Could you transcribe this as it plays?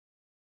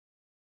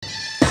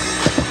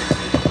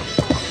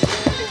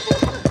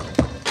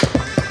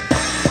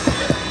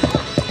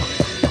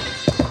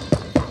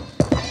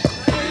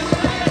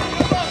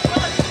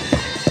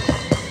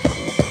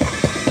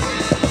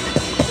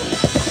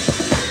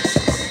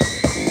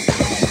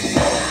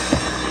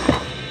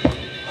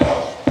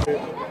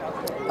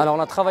Alors on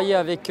a travaillé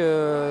avec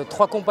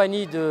 3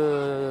 compagnies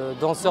de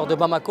danseurs de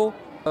Bamako,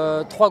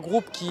 3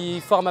 groupes qui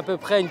forment à peu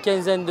près une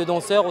quinzaine de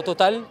danseurs au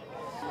total.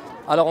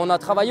 Alors on a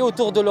travaillé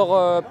autour de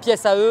leurs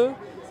pièces à eux,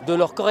 de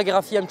leur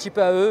chorégraphie un petit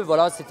peu à eux.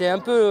 Voilà, c'était un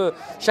peu,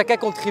 chacun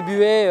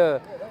contribuait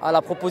à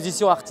la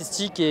proposition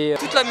artistique et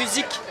toute la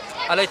musique,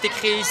 elle a été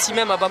créée ici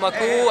même à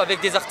Bamako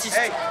avec des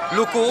artistes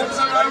locaux.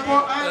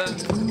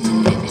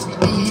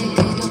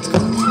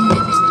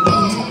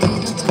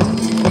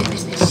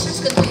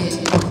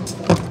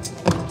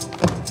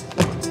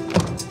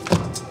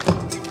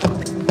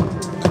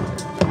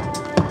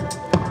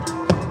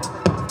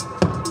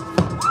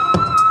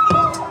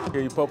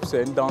 Le hip-hop,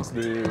 c'est une danse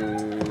de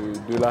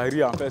la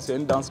rue, en fait. C'est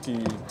une danse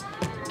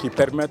qui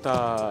permet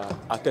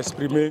à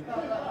t'exprimer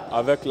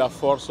avec la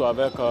force,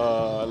 avec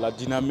la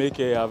dynamique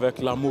et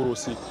avec l'amour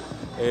aussi.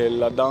 Et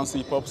la danse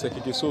hip-hop, c'est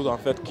quelque chose en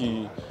fait,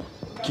 qui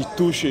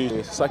touche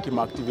et c'est ça qui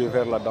m'a activé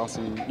vers la danse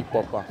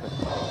hip-hop. En fait.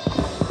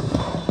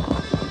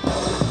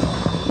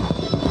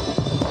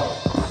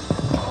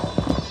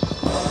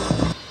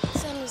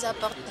 Ça nous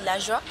apporte de la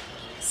joie,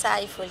 ça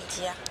il faut le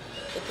dire.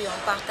 Et puis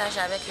on partage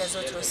avec les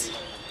autres aussi.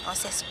 On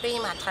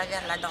s'exprime à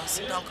travers la danse,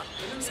 donc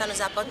ça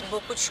nous apporte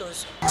beaucoup de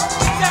choses.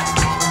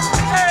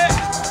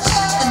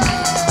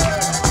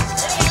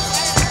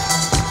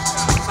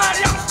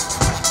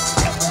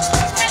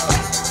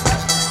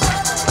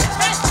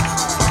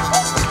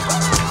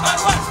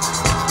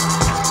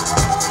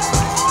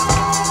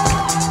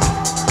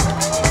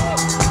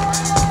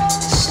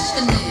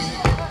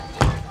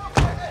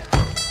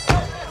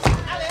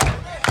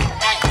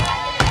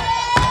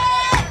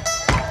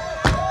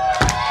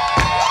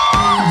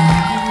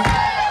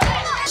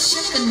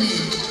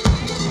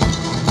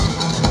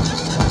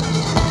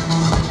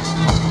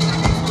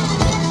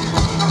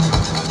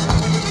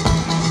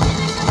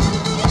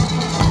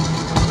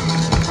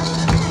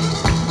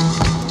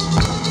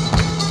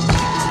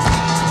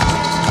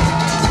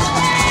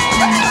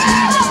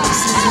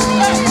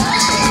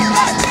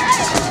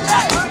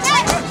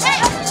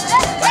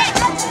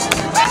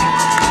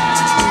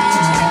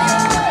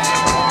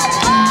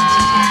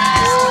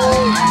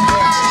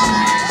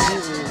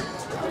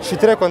 Je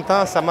suis très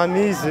content, ça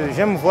m'amuse,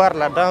 j'aime voir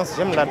la danse,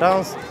 j'aime la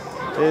danse,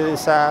 et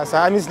ça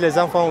amuse les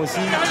enfants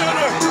aussi.